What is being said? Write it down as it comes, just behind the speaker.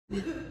A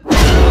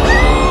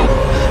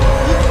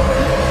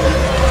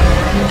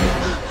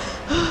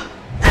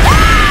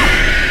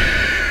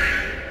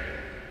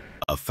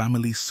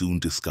family soon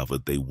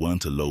discovered they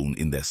weren't alone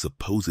in their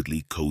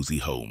supposedly cozy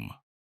home.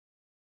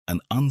 An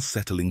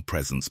unsettling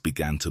presence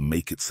began to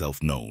make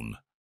itself known,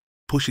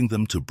 pushing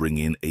them to bring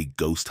in a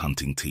ghost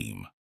hunting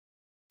team.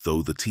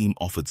 Though the team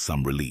offered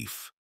some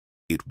relief,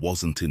 it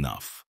wasn't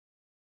enough.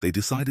 They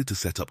decided to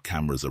set up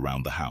cameras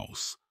around the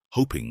house,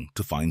 hoping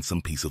to find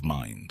some peace of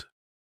mind.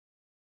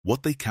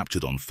 What they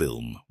captured on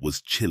film was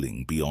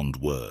chilling beyond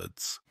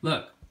words.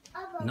 Look,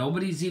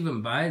 nobody's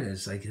even by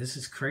this. Like, this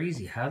is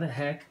crazy. How the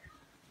heck?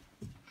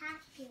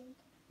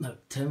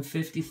 Look,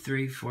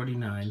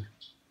 10:53:49.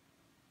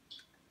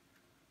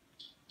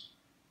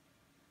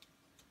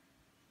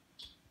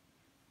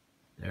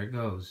 There it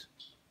goes.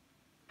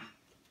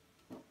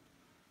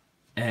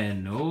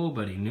 And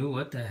nobody knew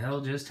what the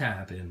hell just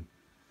happened.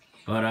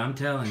 But I'm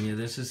telling you,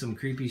 this is some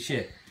creepy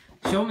shit.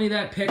 Show me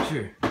that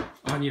picture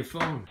on your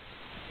phone.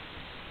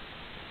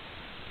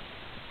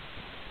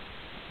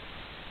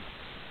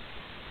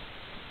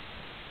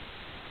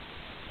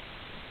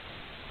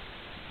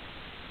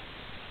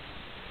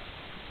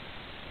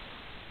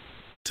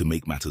 To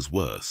make matters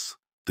worse,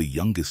 the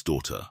youngest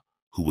daughter,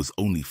 who was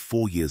only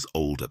 4 years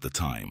old at the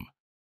time,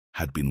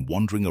 had been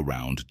wandering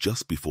around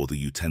just before the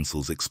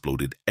utensils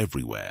exploded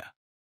everywhere.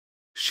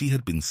 She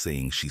had been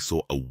saying she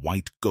saw a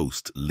white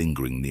ghost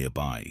lingering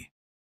nearby,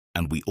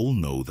 and we all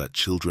know that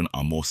children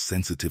are more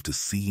sensitive to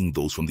seeing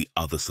those from the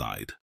other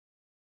side.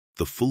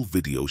 The full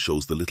video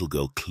shows the little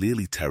girl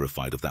clearly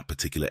terrified of that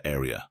particular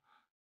area,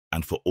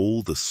 and for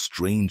all the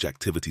strange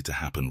activity to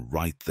happen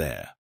right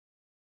there.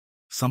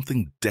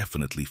 Something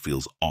definitely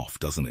feels off,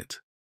 doesn't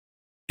it?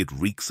 It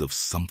reeks of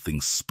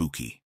something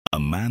spooky. A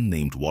man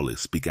named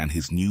Wallace began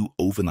his new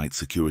overnight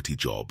security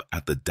job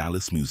at the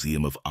Dallas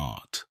Museum of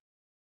Art.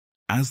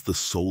 As the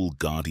sole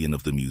guardian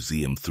of the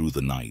museum through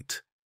the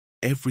night,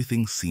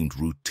 everything seemed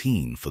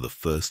routine for the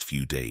first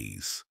few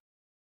days.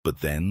 But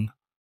then,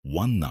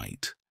 one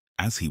night,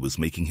 as he was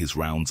making his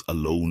rounds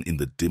alone in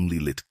the dimly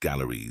lit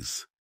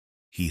galleries,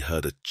 he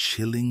heard a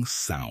chilling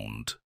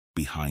sound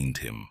behind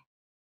him.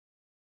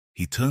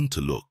 He turned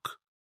to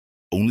look,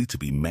 only to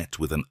be met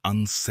with an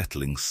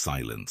unsettling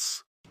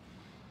silence.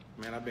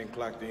 Man, I've been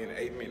clocked in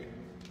 8 minutes.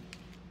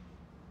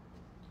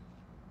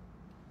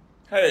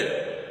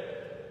 Hey!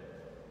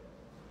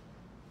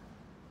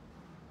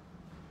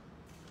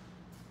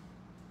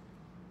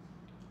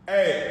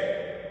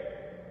 Hey!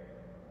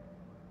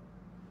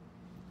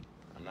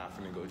 I'm not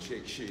finna go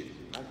check shit.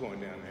 I'm not going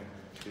down there.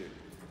 Shit.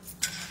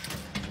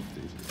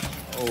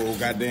 Oh,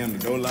 goddamn, the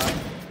door locked.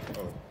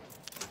 Oh.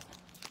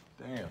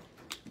 Damn.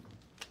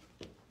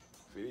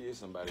 If it is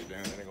somebody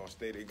down there, they're gonna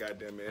stay their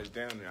goddamn ass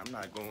down there. I'm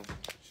not going.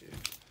 Shit.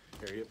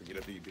 Hurry up and get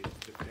up these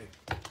bitches.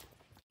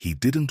 He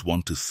didn't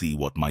want to see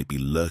what might be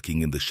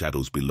lurking in the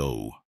shadows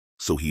below,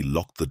 so he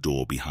locked the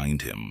door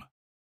behind him.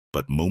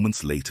 But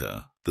moments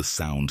later, the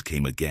sound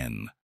came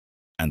again,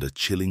 and a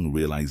chilling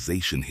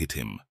realization hit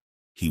him.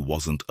 He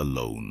wasn't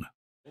alone.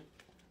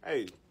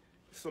 Hey,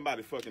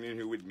 somebody fucking in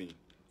here with me.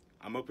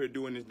 I'm up here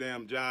doing this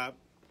damn job.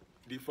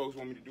 These folks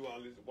want me to do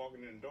all this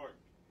walking in the dark.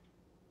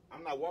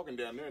 I'm not walking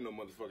down there in no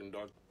motherfucking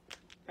dark.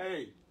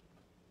 Hey.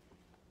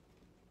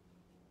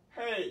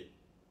 Hey.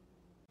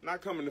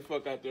 Not coming the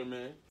fuck out there,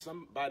 man.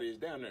 Somebody is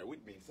down there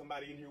with me.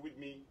 Somebody in here with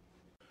me.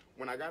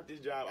 When I got this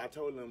job, I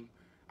told them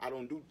I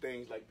don't do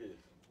things like this.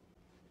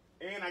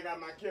 And I got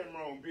my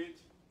camera on,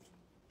 bitch.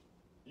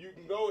 You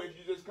can go if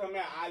you just come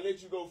out. I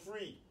let you go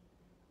free.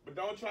 But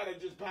don't try to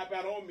just pop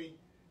out on me.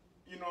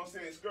 You know what I'm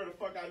saying? Scare the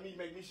fuck out of me,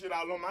 make me shit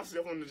all on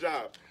myself on the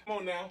job. Come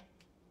on now.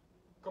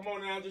 Come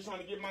on now. I'm just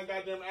trying to get my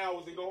goddamn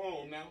hours and go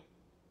home now.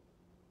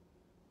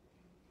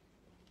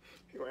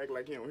 He gonna act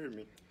like he don't hear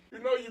me. You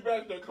know you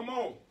back there. Come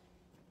on.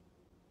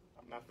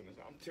 I'm not finna.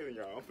 I'm telling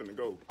y'all, I'm finna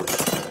go.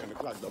 And the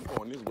clock, I'm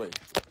going this way.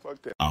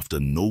 Fuck that. After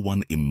no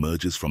one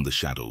emerges from the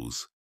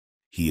shadows,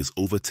 he is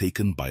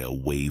overtaken by a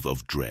wave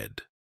of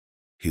dread.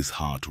 His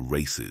heart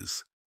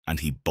races,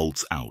 and he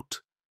bolts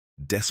out,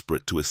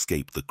 desperate to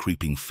escape the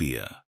creeping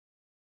fear.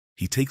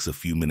 He takes a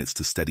few minutes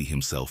to steady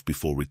himself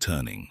before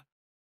returning,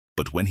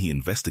 but when he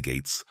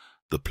investigates,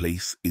 the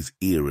place is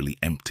eerily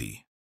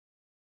empty.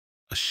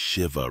 A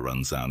shiver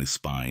runs down his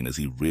spine as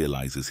he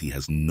realizes he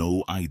has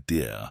no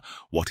idea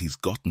what he's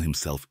gotten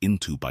himself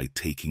into by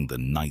taking the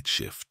night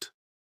shift.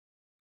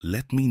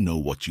 Let me know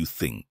what you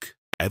think.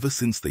 Ever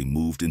since they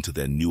moved into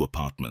their new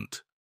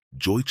apartment,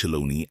 Joy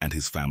Cheloni and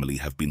his family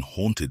have been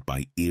haunted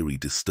by eerie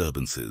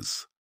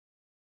disturbances.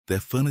 Their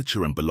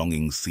furniture and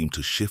belongings seem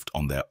to shift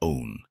on their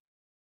own,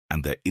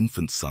 and their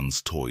infant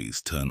son's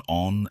toys turn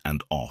on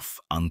and off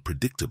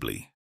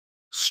unpredictably.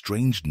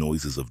 Strange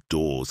noises of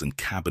doors and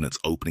cabinets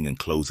opening and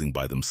closing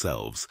by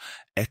themselves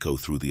echo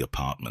through the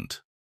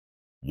apartment.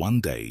 One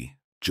day,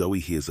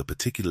 Joey hears a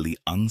particularly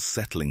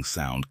unsettling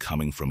sound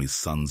coming from his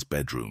son's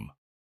bedroom.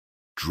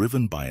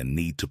 Driven by a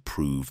need to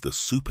prove the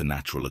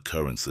supernatural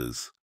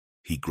occurrences,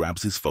 he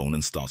grabs his phone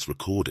and starts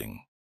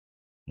recording.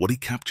 What he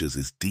captures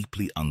is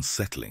deeply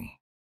unsettling.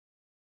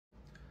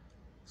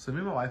 So me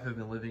and my wife have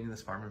been living in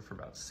this apartment for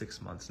about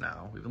 6 months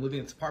now. We've been living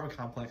in this apartment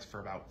complex for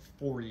about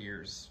 4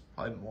 years,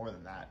 probably more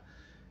than that.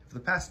 For the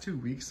past 2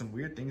 weeks, some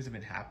weird things have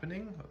been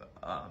happening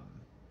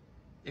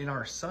in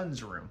our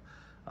son's room.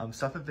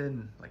 Stuff have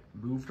been like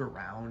moved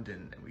around,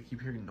 and we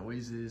keep hearing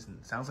noises, and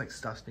it sounds like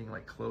stuff's being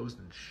like closed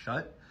and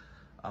shut.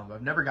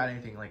 I've never got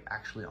anything like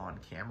actually on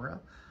camera.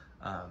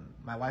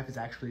 My wife is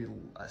actually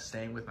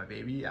staying with my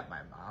baby at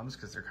my mom's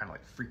because they're kind of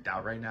like freaked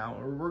out right now.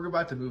 We're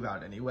about to move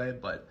out anyway,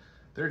 but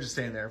they're just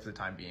staying there for the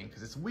time being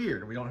because it's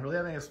weird and we don't really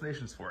have any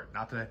explanations for it.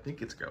 Not that I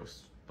think it's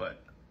ghosts,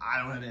 but I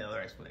don't have any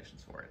other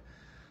explanations for it.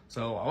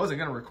 So I wasn't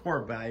gonna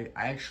record, but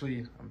I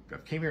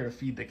came here to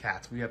feed the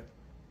cats. We have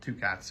 2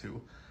 cats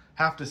who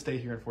have to stay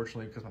here,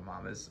 unfortunately, because my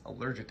mom is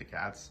allergic to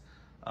cats.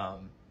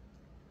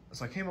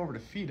 So I came over to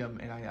feed them,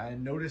 and I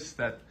noticed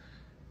that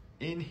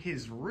in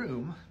his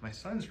room, my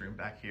son's room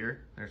back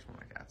here, there's one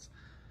of my cats,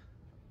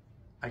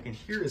 I can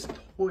hear his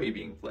toy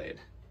being played.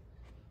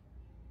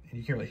 And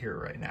you can't really hear it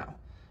right now.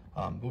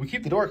 But we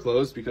keep the door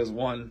closed because,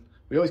 one,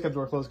 we always kept the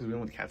door closed because we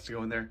don't want the cats to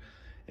go in there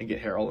and get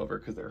hair all over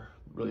because they're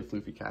really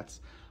floofy cats.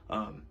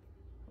 But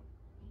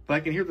I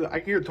can hear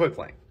the toy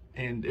playing,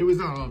 and it was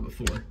not on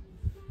before.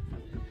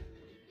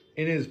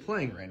 It is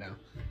playing right now,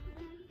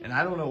 and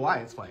I don't know why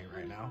it's playing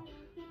right now.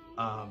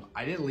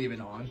 I didn't leave it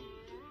on,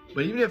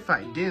 but even if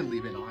I did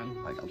leave it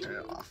on, like, I'll turn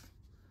it off.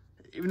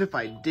 Even if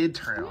I did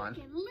turn it on,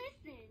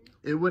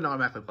 it wouldn't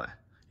automatically play.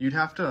 You'd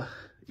have to,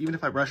 even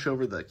if I brush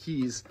over the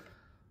keys,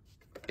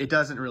 it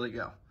doesn't really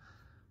go.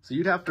 So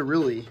you'd have to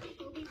really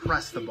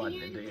press the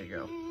button and make it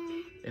go.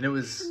 And it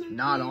was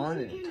not on,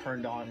 and it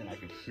turned on, and I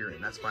could hear it,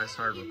 and that's why I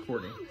started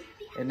recording.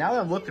 And now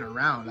that I'm looking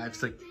around,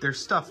 there's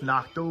stuff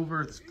knocked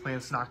over, there's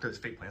plants knocked over, there's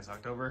fake plants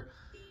knocked over.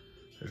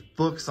 There's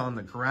books on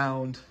the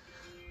ground.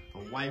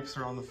 The wipes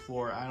are on the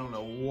floor. I don't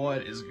know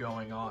what is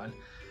going on.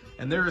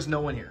 And there is no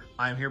one here.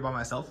 I am here by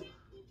myself.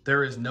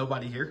 There is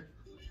nobody here.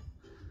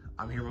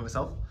 I'm here by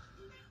myself.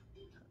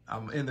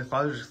 I'm in the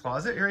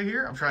closet right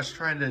here. I'm just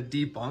trying to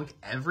debunk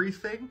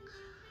everything.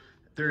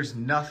 There's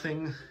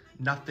nothing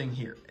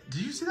here.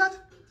 Did you see that?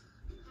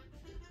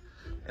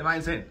 Am I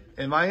insane?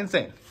 Am I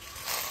insane?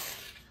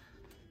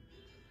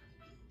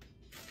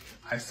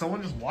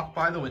 Someone just walked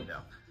by the window,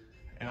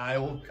 and I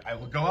will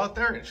go out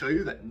there and show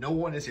you that no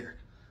one is here.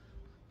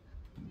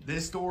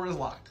 This door is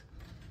locked.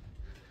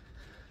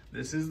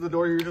 This is the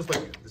door you're just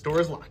looking at. This door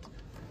is locked.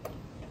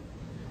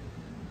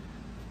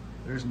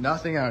 There's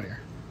nothing out here.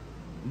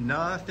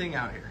 Nothing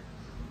out here.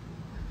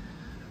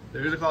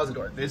 There's a closet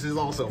door. This is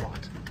also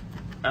locked.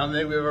 I don't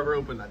think we've ever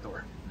opened that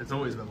door. It's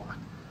always been locked.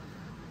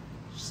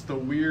 Just the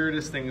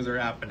weirdest things are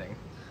happening.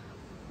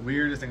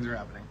 Weirdest things are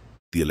happening.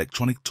 The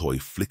electronic toy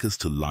flickers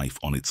to life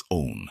on its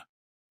own,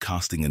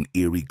 casting an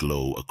eerie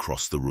glow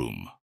across the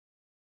room.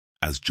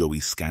 As Joey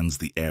scans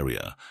the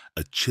area,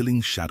 a chilling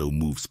shadow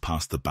moves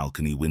past the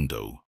balcony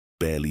window,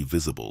 barely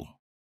visible.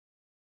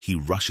 He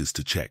rushes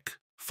to check,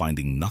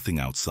 finding nothing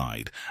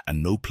outside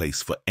and no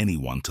place for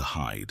anyone to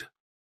hide.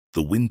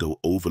 The window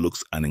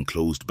overlooks an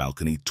enclosed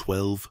balcony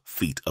 12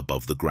 feet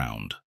above the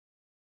ground.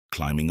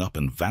 Climbing up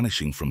and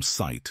vanishing from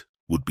sight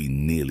would be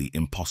nearly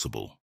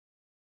impossible.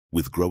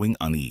 With growing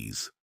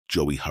unease,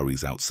 Joey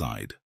hurries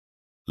outside.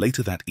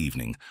 Later that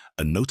evening,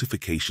 a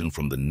notification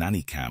from the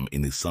nanny cam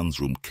in his son's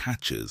room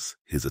catches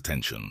his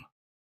attention.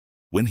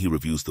 When he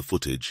reviews the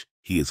footage,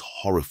 he is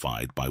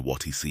horrified by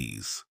what he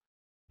sees.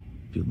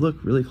 If you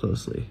look really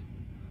closely,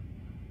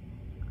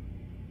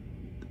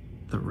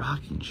 the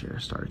rocking chair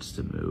starts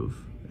to move.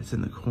 It's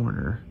in the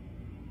corner.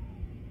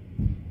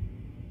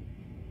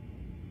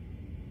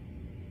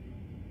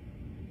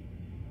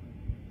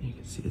 You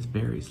can see it's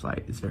very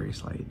slight.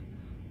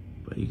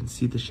 But you can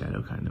see the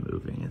shadow kind of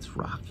moving. It's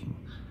rocking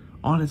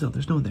on its own.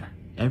 There's no one there.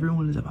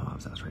 Everyone is at my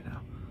mom's house right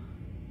now.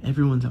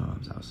 Everyone's at my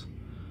mom's house.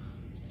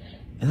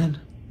 And then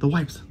the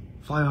wipes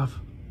fly off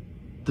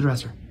the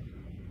dresser.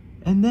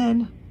 And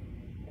then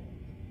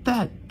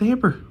the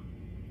hamper.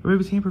 Our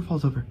baby's hamper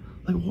falls over.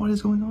 Like, what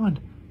is going on?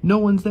 No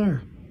one's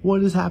there.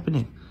 What is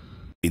happening?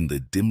 In the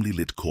dimly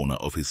lit corner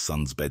of his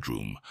son's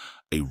bedroom,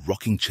 a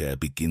rocking chair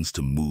begins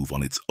to move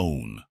on its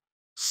own,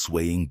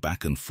 swaying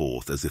back and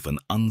forth as if an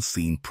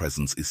unseen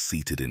presence is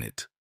seated in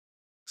it.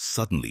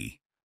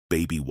 Suddenly,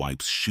 baby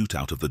wipes shoot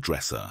out of the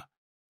dresser,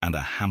 and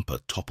a hamper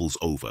topples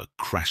over,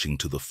 crashing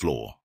to the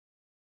floor.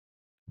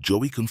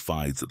 Joey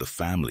confides that the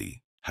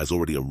family has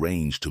already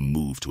arranged to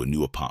move to a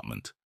new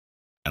apartment,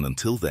 and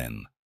until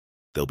then,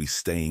 they'll be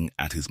staying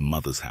at his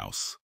mother's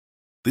house.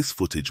 This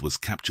footage was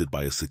captured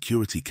by a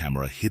security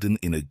camera hidden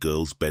in a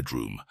girl's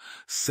bedroom,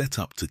 set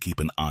up to keep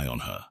an eye on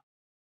her.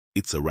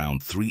 It's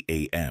around 3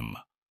 a.m.,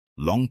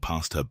 long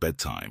past her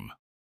bedtime,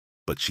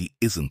 but she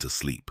isn't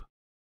asleep.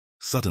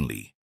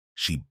 Suddenly,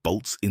 she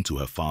bolts into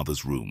her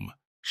father's room,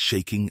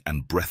 shaking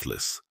and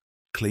breathless,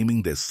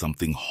 claiming there's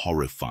something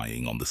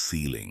horrifying on the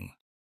ceiling.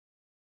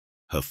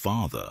 Her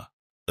father,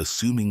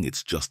 assuming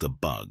it's just a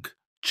bug,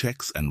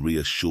 checks and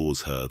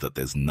reassures her that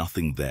there's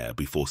nothing there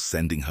before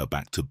sending her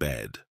back to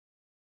bed.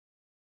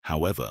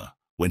 However,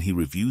 when he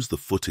reviews the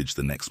footage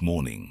the next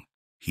morning,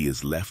 he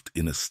is left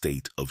in a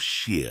state of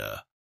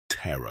sheer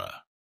terror.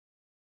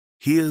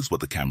 Here's what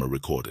the camera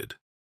recorded.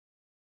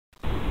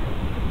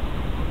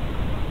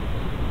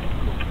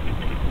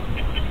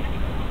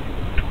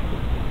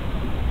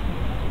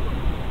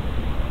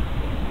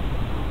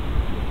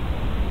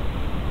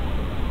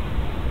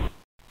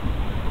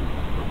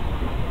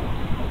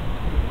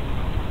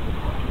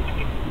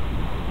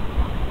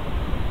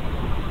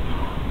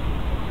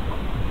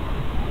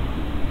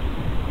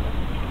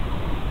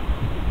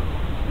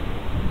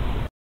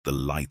 The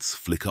lights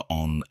flicker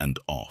on and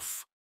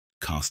off,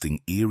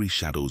 casting eerie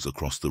shadows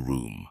across the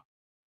room,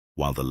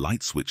 while the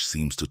light switch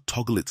seems to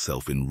toggle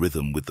itself in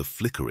rhythm with the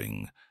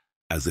flickering,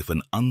 as if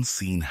an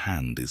unseen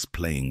hand is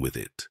playing with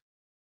it.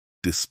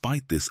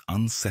 Despite this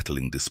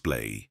unsettling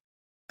display,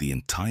 the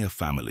entire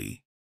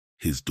family,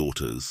 his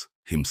daughters,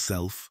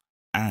 himself,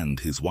 and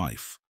his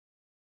wife,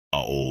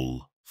 are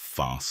all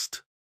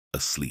fast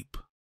asleep.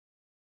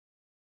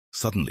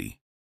 Suddenly,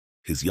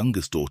 his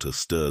youngest daughter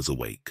stirs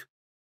awake,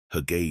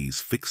 her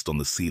gaze fixed on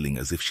the ceiling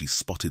as if she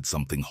spotted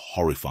something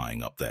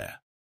horrifying up there.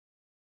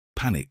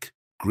 Panic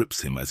grips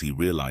him as he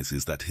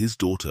realizes that his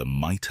daughter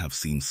might have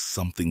seen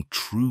something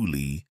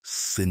truly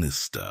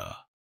sinister.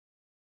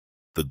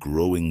 The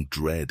growing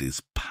dread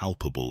is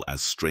palpable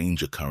as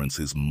strange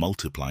occurrences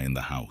multiply in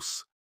the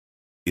house.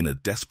 In a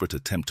desperate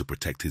attempt to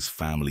protect his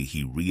family,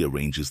 he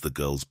rearranges the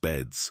girls'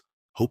 beds,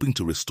 hoping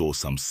to restore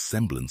some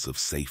semblance of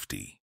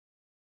safety.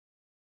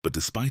 But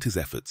despite his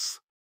efforts,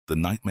 the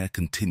nightmare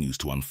continues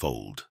to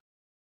unfold.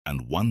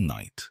 And one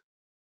night,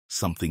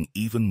 something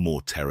even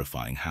more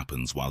terrifying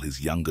happens while his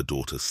younger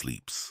daughter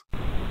sleeps.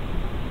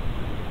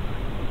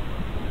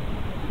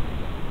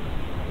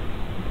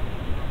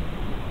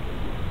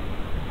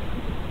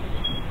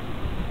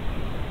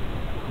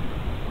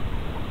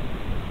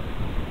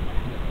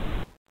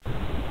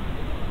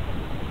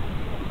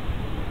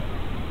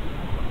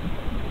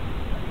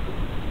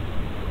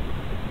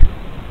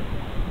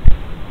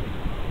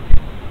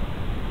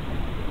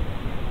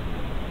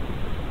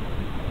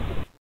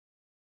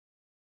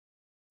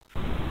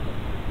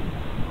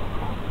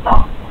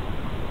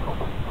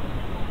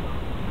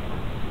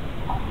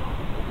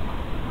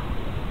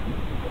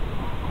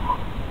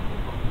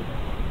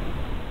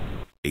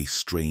 A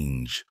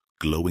strange,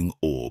 glowing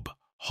orb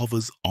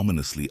hovers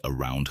ominously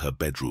around her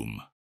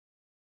bedroom.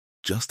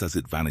 Just as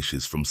it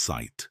vanishes from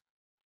sight,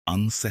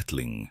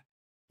 unsettling,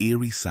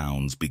 eerie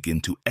sounds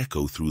begin to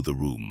echo through the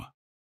room,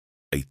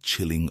 a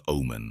chilling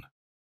omen.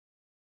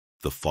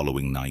 The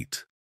following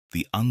night,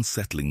 the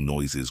unsettling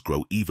noises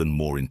grow even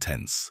more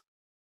intense,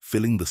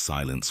 filling the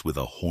silence with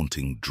a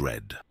haunting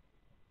dread.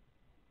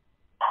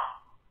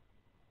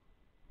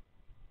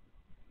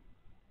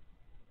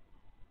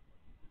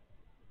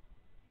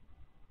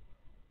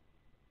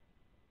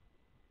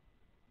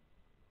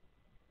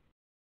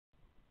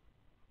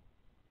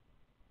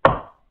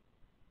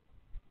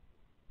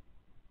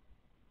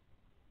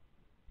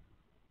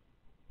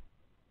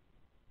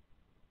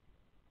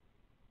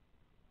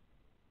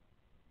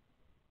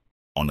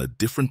 On a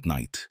different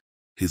night,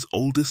 his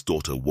oldest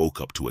daughter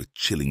woke up to a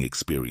chilling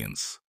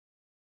experience.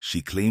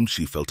 She claimed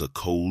she felt a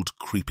cold,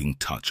 creeping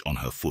touch on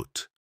her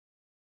foot.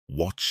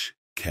 Watch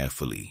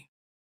carefully.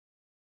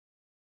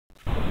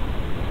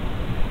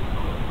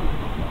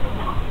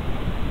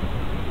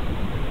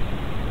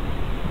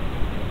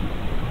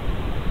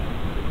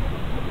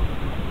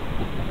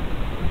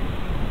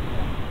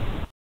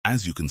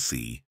 As you can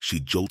see,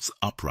 she jolts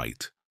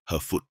upright, her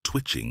foot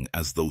twitching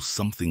as though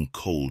something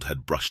cold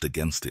had brushed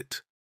against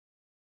it.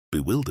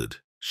 Bewildered,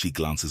 she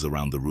glances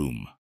around the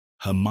room,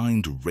 her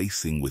mind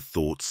racing with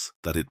thoughts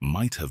that it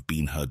might have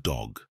been her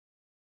dog.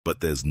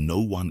 But there's no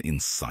one in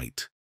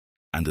sight,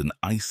 and an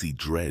icy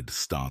dread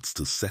starts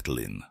to settle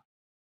in.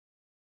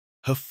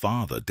 Her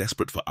father,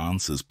 desperate for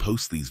answers,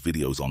 posts these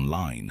videos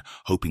online,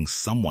 hoping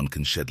someone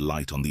can shed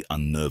light on the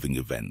unnerving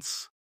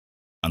events.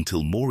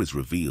 Until more is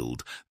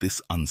revealed,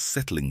 this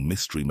unsettling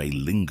mystery may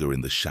linger in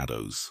the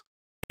shadows.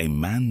 A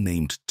man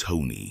named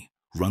Tony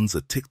runs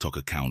a TikTok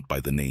account by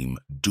the name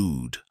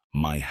Dude,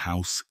 My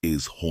House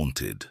is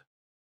Haunted.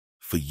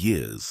 For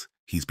years,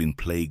 he's been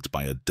plagued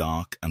by a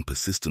dark and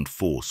persistent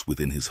force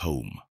within his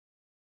home.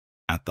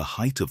 At the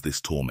height of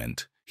this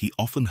torment, he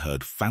often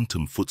heard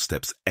phantom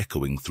footsteps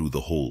echoing through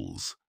the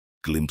halls,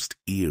 glimpsed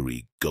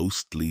eerie,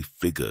 ghostly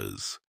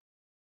figures,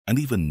 and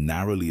even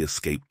narrowly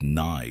escaped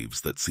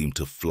knives that seemed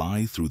to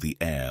fly through the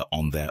air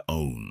on their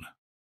own.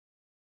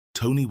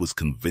 Tony was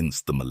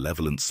convinced the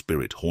malevolent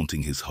spirit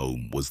haunting his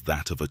home was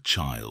that of a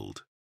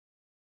child.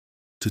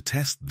 To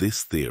test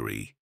this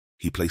theory,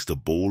 he placed a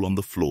ball on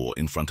the floor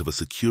in front of a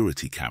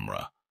security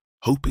camera,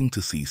 hoping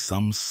to see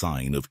some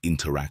sign of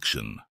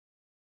interaction.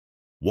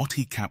 What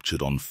he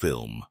captured on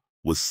film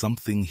was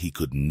something he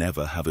could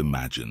never have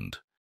imagined.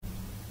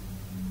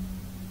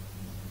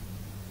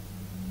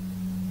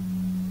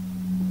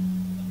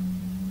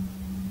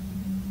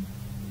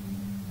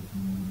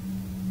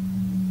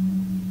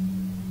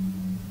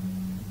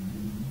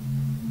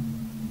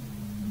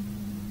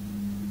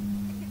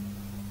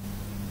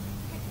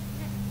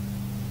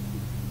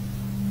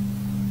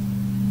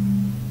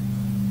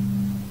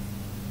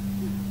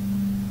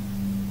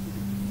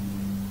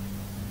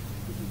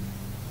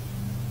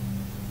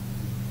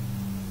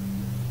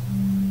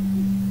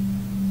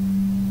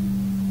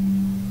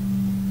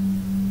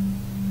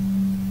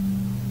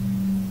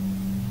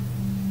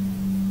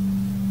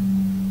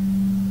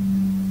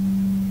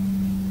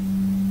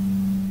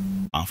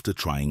 After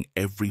trying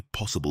every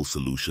possible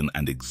solution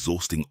and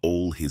exhausting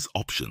all his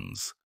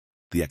options,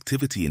 the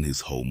activity in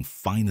his home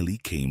finally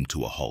came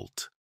to a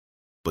halt.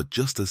 But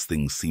just as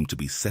things seemed to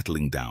be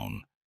settling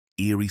down,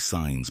 eerie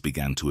signs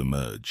began to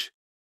emerge,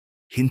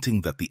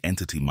 hinting that the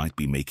entity might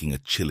be making a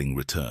chilling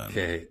return.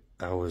 Okay,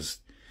 I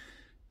was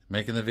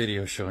making the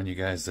video showing you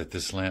guys that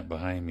this lamp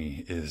behind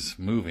me is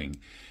moving,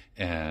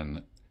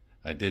 and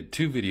I did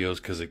 2 videos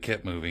because it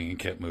kept moving and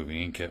kept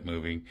moving and kept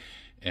moving,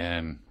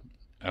 and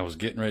I was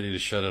getting ready to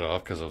shut it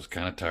off because I was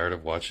kind of tired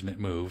of watching it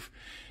move,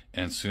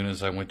 and as soon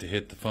as I went to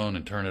hit the phone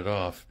and turn it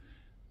off,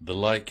 the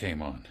light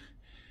came on.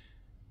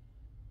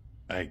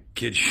 I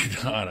kid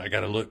you not, I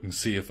gotta look and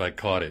see if I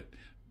caught it,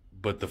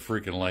 but the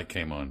freaking light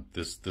came on,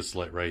 this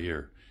light right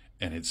here,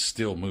 and it's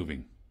still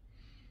moving.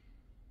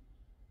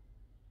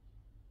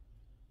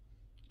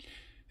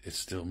 It's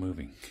still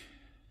moving.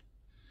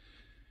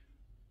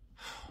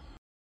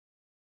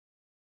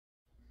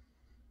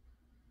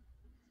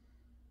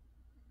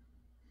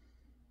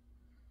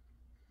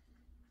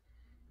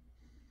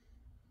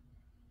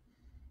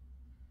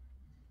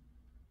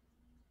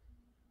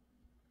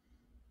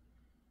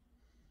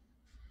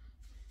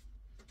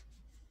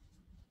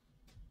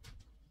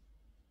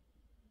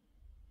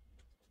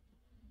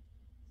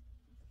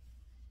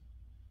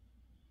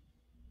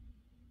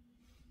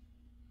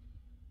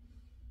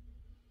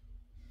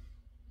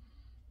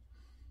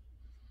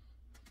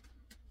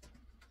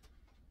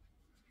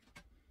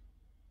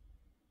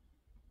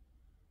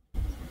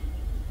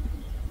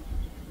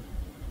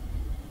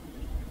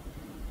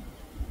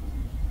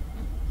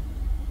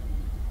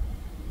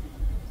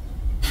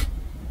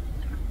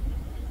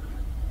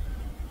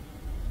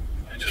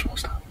 Just won't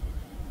stop.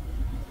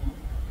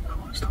 I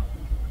won't stop.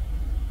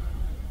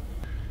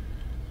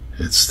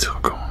 It's still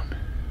going.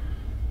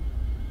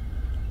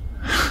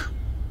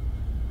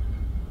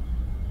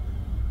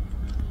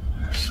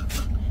 There's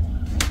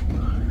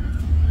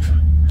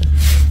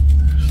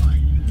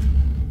like,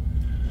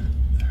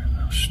 there are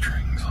no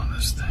strings on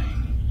this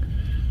thing.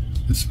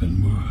 It's been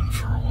moving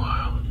for a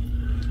while.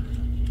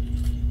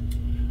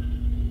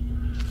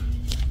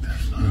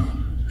 There's no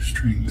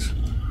strings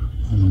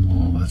on the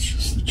wall, that's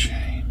just the chain.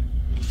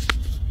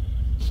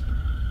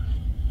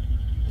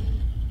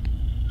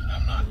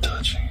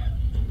 Touching it.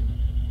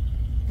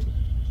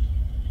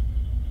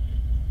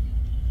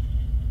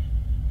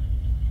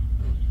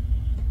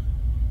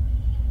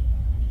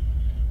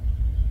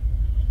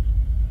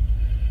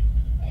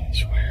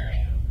 That's weird.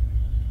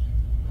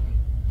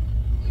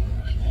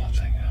 There's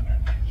nothing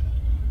underneath it.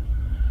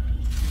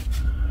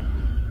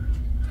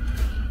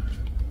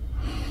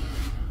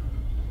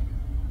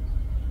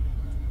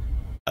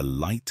 A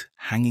light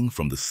hanging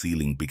from the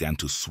ceiling began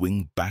to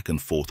swing back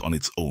and forth on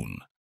its own,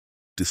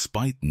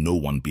 despite no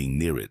one being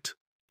near it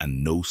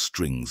and no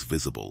strings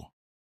visible.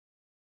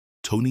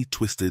 Tony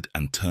twisted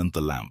and turned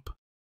the lamp,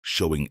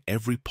 showing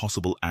every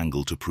possible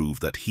angle to prove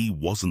that he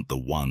wasn't the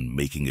one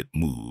making it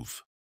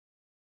move.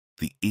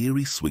 The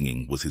eerie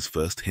swinging was his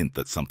first hint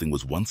that something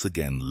was once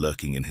again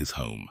lurking in his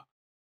home.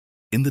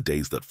 In the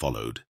days that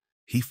followed,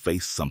 he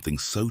faced something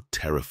so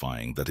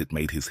terrifying that it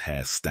made his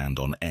hair stand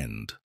on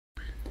end.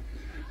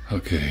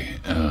 Okay,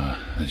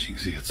 as you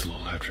can see, it's a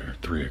little after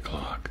 3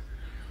 o'clock.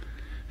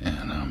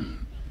 And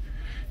I'm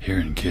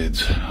hearing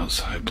kids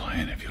outside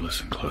playing. If you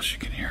listen close, you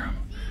can hear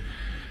them.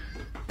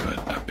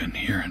 But I've been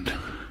hearing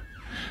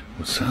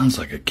what sounds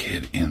like a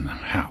kid in the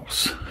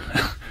house.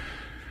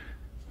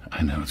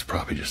 I know it's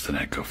probably just an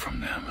echo from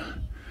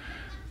them.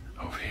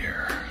 Over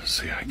here,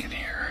 see, I can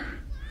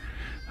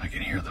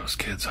hear those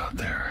kids out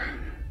there.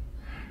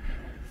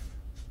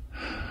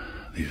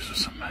 These are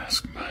some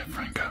masks my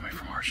friend got me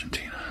from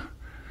Argentina.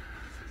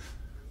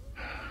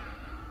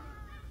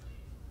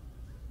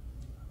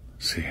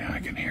 See, I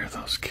can hear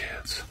those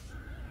kids.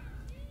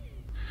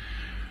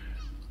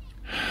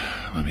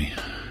 Let me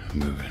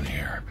move in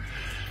here.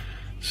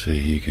 See,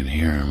 you can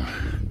hear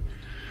them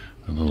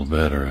a little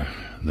better.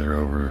 They're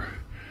over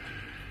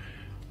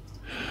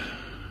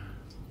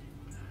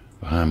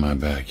behind my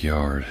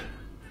backyard.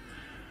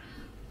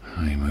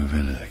 Let me move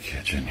into the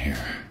kitchen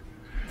here.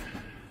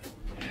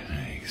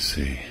 And you can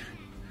see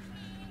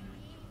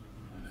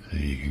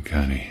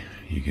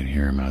you can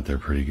hear them out there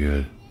pretty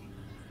good.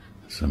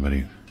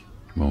 Somebody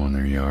mowing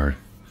their yard.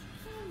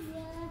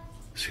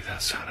 See,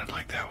 that sounded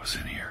like that was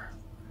in here.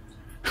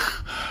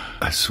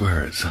 I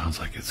swear it sounds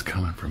like it's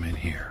coming from in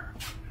here.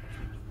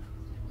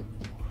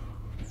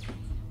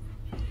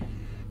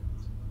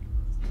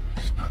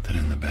 There's nothing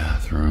in the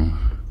bathroom.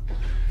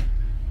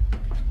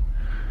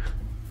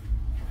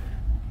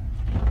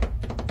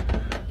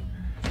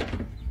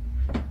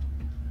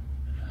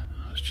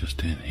 It's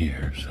just in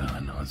here, so I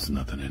know it's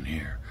nothing in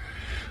here.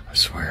 I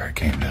swear it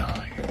came down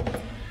like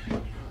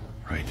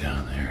right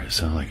down there. It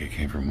sounded like it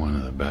came from one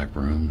of the back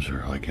rooms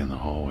or like in the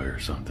hallway or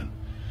something.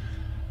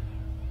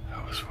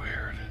 That was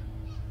weird.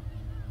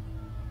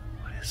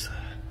 What is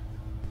that?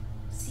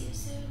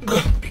 You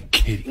gotta be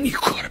kidding. You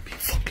gotta be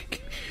fucking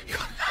kidding. You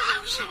got in the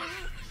house.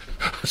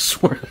 I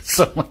swear that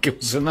sounded like it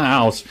was in the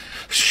house.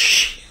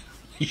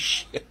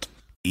 Shit.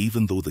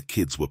 Even though the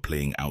kids were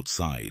playing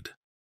outside,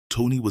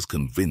 Tony was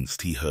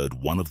convinced he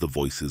heard one of the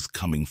voices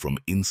coming from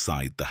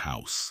inside the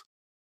house.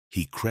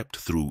 He crept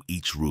through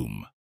each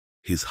room,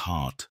 his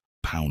heart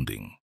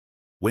pounding.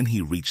 When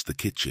he reached the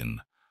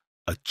kitchen,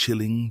 a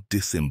chilling,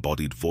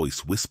 disembodied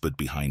voice whispered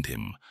behind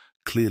him,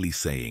 clearly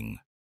saying,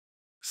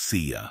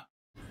 "See ya."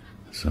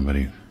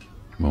 Somebody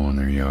mowing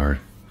their yard.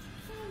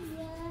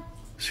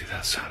 See,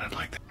 that sounded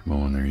like that.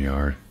 Mowing their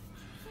yard.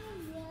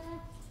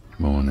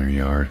 Mowing their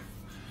yard.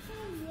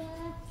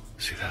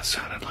 See, that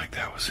sounded like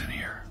that was in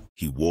here.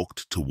 He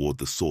walked toward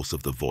the source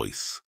of the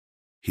voice,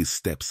 his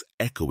steps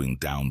echoing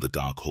down the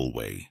dark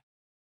hallway.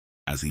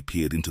 As he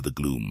peered into the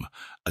gloom,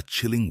 a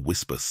chilling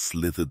whisper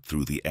slithered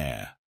through the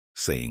air,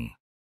 saying,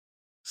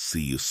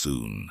 "See you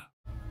soon."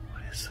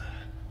 What is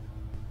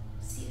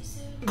that? See you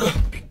soon. You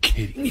gotta be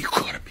kidding. You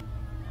gotta be.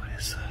 What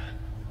is that?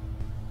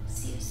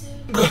 See you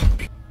soon. You gotta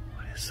be.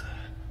 What is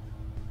that?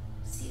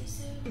 See you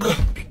soon. You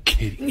gotta be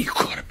kidding. You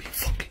gotta be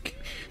fucking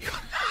kidding. You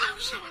gotta...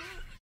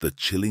 The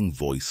chilling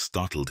voice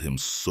startled him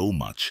so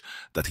much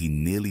that he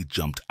nearly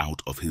jumped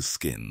out of his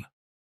skin.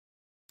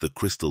 The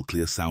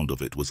crystal-clear sound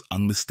of it was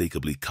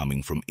unmistakably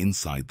coming from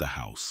inside the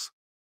house.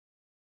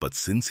 But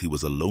since he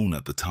was alone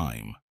at the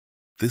time,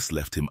 this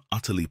left him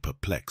utterly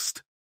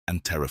perplexed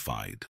and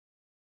terrified.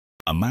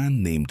 A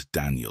man named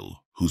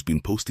Daniel, who's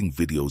been posting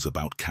videos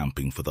about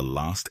camping for the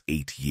last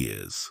 8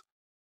 years.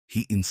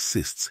 He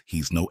insists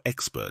he's no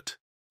expert,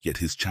 yet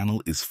his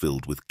channel is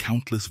filled with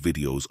countless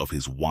videos of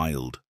his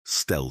wild,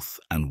 stealth,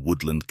 and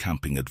woodland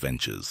camping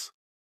adventures.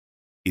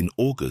 In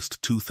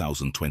August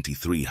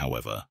 2023,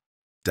 however,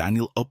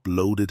 Daniel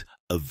uploaded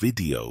a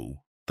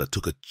video that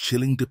took a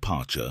chilling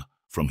departure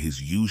from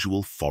his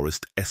usual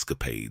forest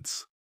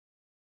escapades.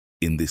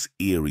 In this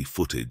eerie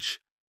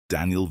footage,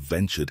 Daniel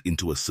ventured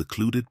into a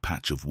secluded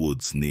patch of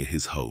woods near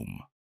his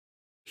home.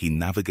 He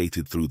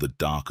navigated through the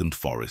darkened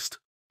forest,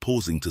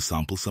 pausing to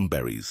sample some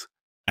berries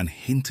and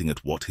hinting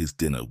at what his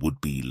dinner would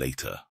be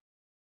later.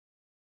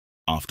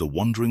 After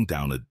wandering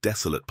down a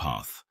desolate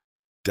path,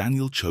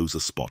 Daniel chose a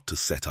spot to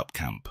set up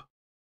camp.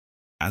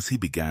 As he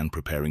began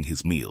preparing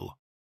his meal,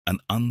 an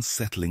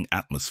unsettling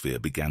atmosphere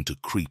began to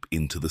creep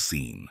into the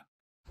scene.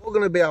 We're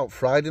going to be out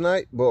Friday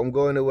night, but I'm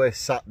going away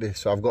Saturday,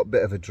 so I've got a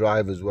bit of a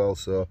drive as well,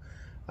 so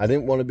I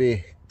didn't want to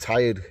be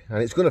tired,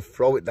 and it's going to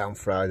throw it down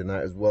Friday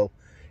night as well,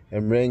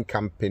 and rain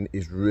camping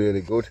is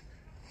really good.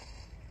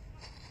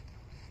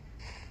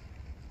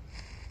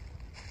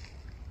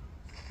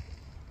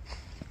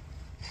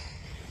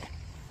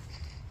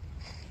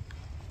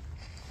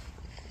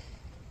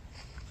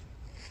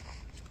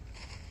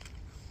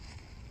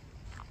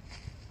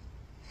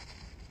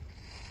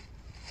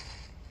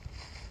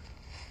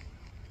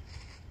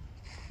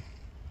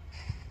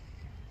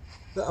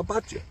 Is that a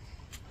badger?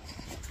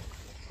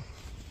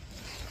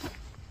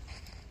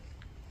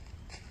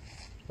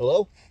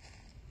 Hello?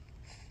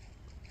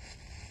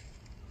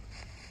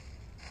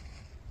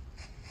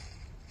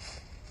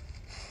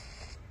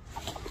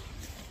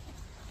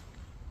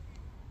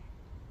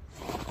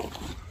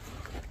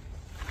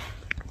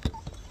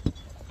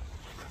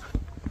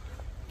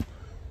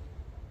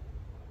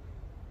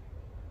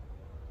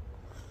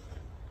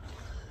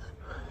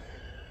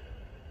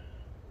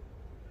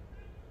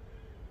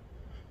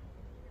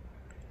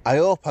 I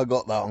hope I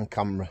got that on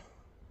camera.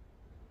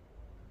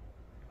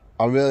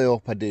 I really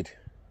hope I did.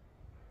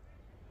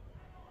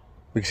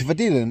 Because if I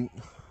didn't,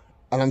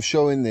 and I'm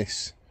showing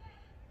this,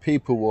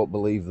 people won't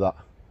believe that.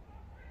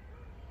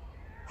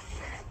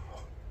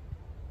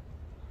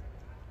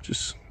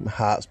 Just my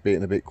heart's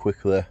beating a bit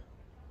quickly.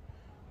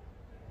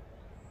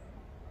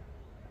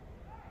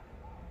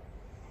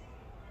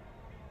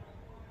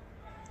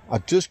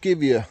 I'll just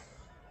give you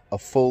a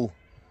full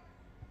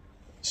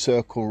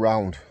circle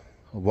round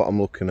of what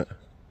I'm looking at.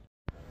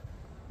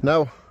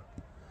 Now,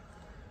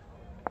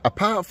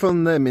 apart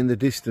from them in the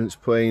distance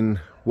playing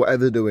whatever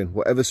they're doing,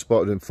 whatever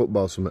sport they're doing,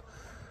 football or something,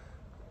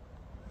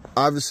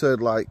 I've just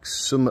heard like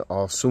something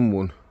or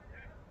someone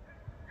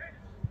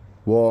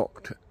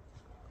walked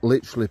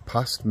literally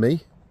past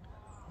me.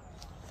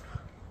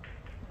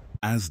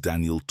 As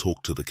Daniel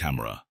talked to the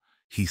camera,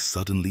 he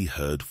suddenly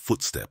heard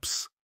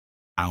footsteps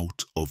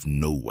out of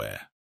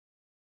nowhere.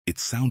 It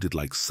sounded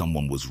like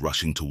someone was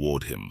rushing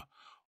toward him,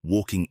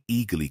 walking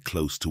eagerly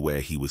close to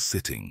where he was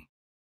sitting.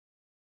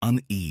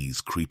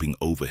 Unease creeping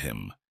over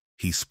him,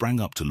 he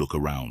sprang up to look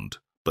around,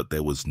 but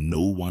there was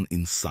no one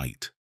in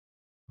sight.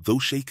 Though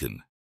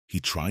shaken, he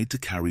tried to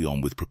carry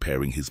on with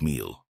preparing his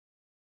meal.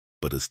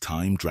 But as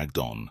time dragged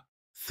on,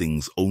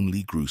 things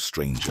only grew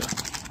stranger.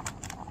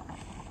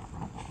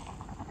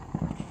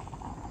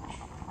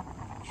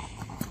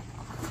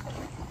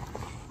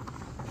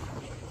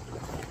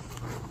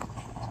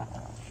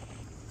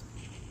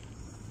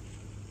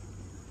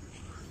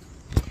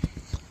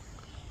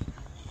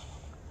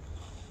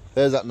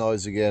 There's that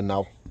noise again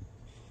now.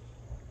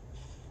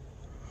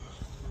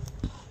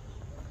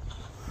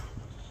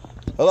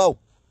 Hello?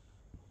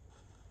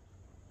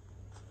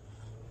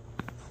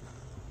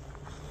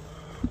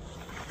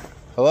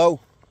 Hello?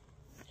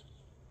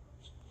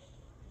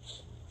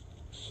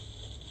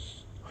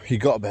 You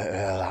got a bit of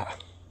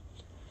that.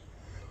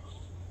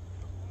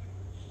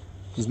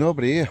 There's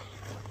nobody here.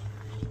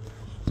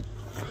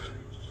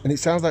 And it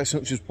sounds like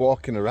someone's just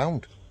walking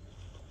around.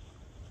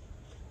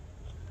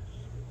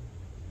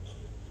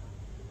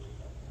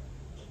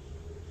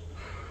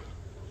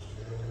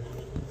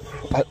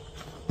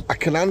 I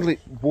can handle it.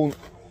 Won't.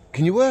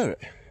 Can you wear it?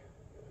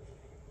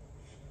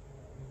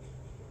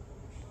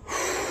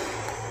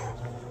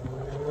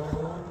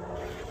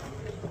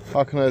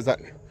 How can I use that?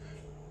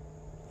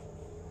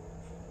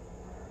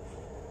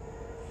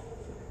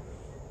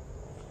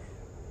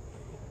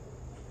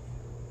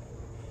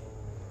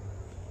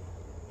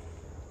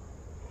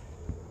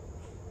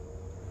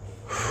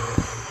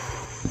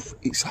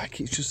 It's like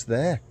it's just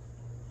there.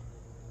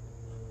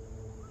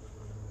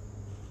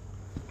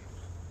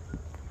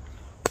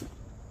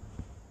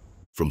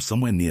 From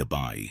somewhere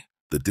nearby,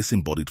 the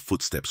disembodied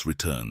footsteps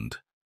returned,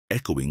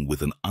 echoing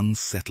with an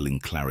unsettling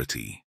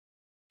clarity.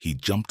 He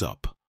jumped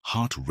up,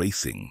 heart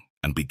racing,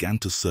 and began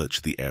to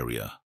search the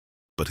area.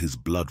 But his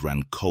blood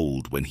ran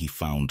cold when he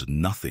found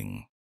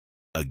nothing.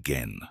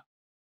 Again.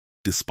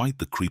 Despite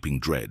the creeping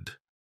dread,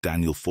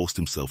 Daniel forced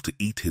himself to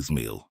eat his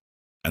meal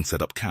and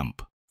set up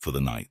camp for the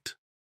night.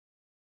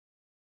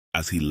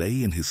 As he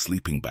lay in his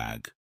sleeping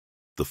bag,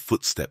 the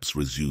footsteps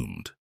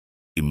resumed,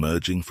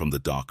 emerging from the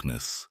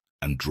darkness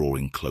and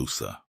drawing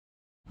closer.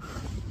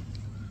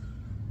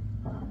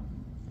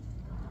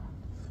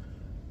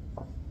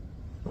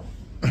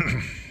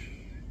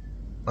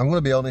 I'm going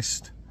to be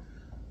honest.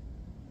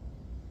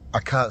 I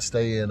can't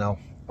stay here now.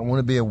 I want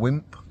to be a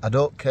wimp. I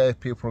don't care if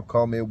people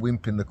call me a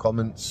wimp in the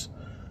comments,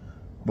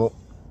 but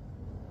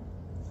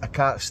I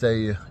can't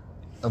stay here.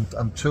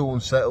 I'm too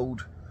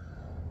unsettled.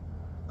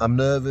 I'm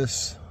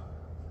nervous.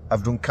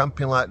 I've done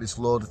camping like this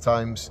a load of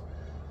times.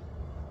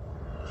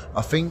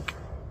 I think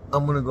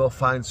I'm going to go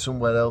find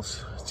somewhere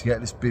else to get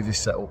this bivvy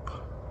set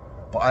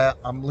up. But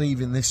I'm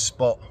leaving this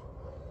spot.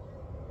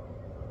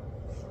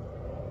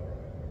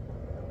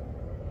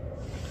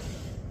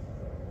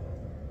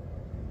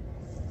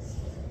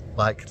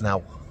 Like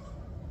now.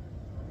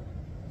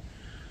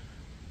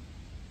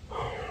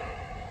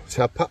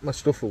 So I packed my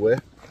stuff away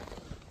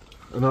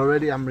and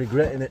already I'm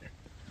regretting it.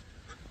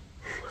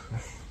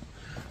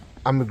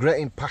 I'm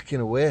regretting packing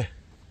away.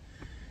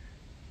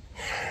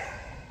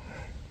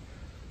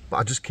 But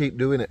I just keep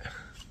doing it.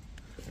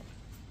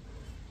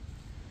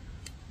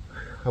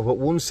 I've got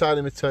one side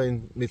of me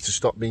telling me to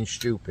stop being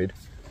stupid.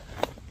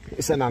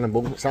 It's an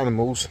animal, it's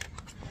animals.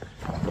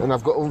 And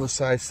I've got the other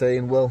side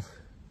saying, well,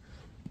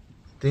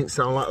 didn't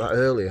sound like that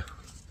earlier.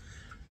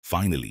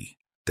 Finally,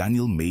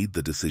 Daniel made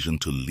the decision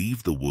to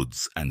leave the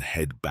woods and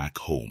head back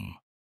home.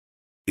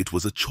 It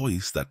was a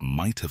choice that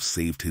might have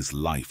saved his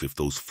life if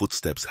those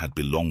footsteps had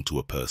belonged to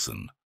a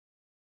person.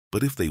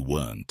 But if they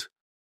weren't,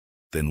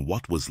 then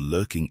what was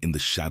lurking in the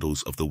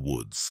shadows of the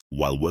woods?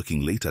 While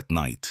working late at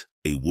night,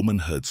 a woman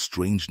heard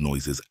strange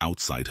noises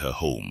outside her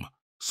home,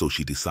 so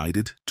she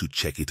decided to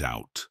check it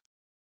out.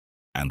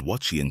 And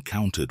what she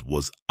encountered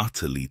was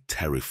utterly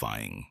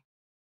terrifying.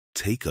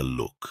 Take a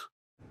look.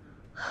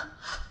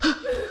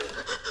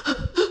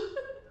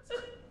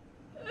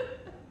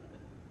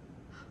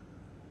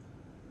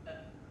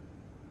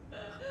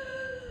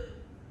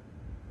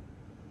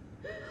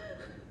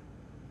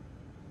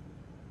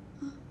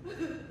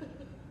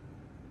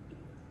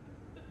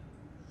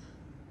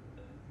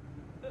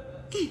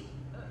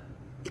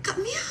 Kak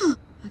Mia.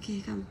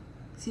 Okay, come.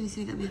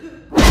 Sini, Kak Mia.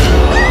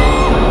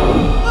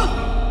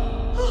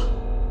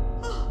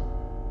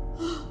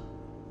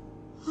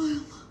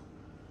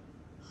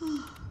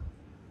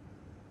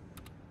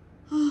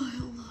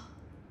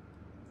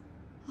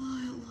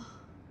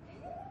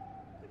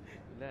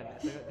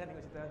 Tengok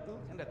cerita hantu,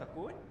 kan dah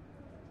takut?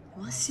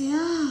 Masih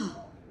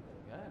ah.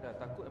 Ya, dah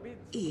takut habis.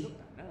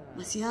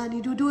 Masih ah, ni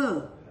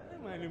dua-dua.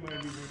 Mana.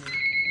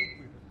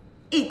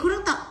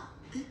 Korang tak?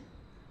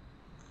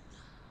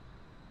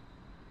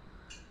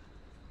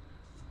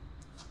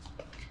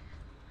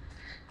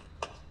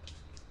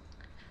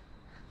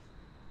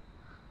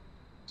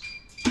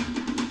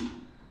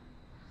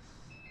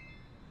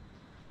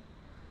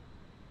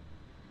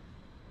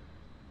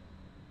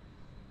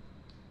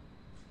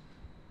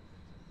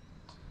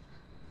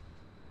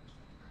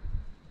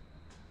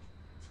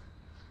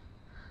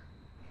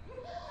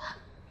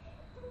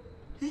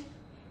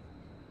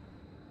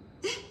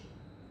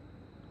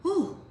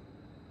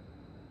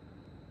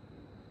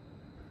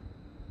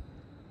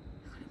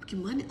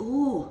 Pergi mana?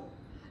 Oh,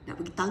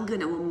 nak pergi tangga,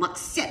 nak buat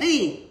maksiat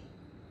ni.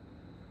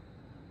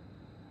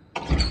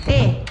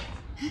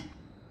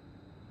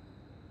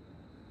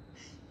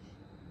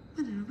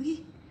 Mana nak pergi?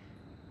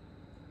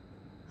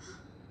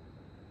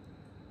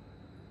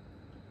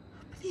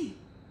 Apa ni?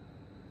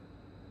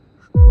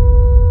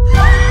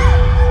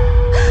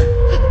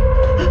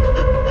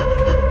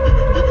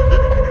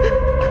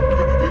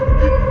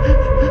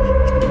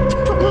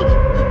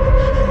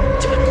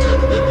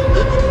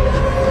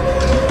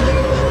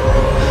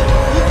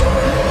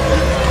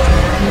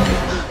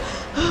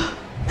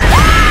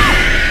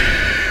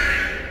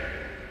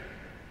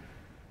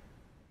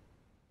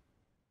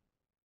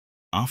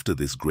 After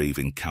this grave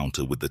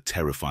encounter with the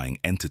terrifying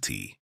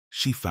entity,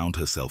 she found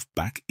herself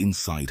back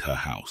inside her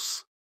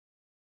house.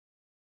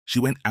 She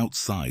went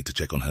outside to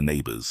check on her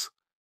neighbors,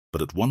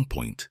 but at one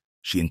point,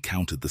 she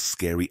encountered the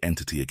scary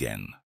entity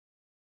again.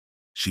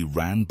 She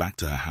ran back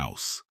to her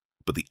house,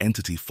 but the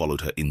entity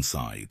followed her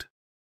inside.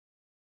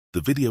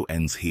 The video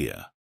ends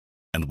here,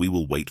 and we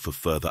will wait for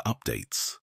further updates.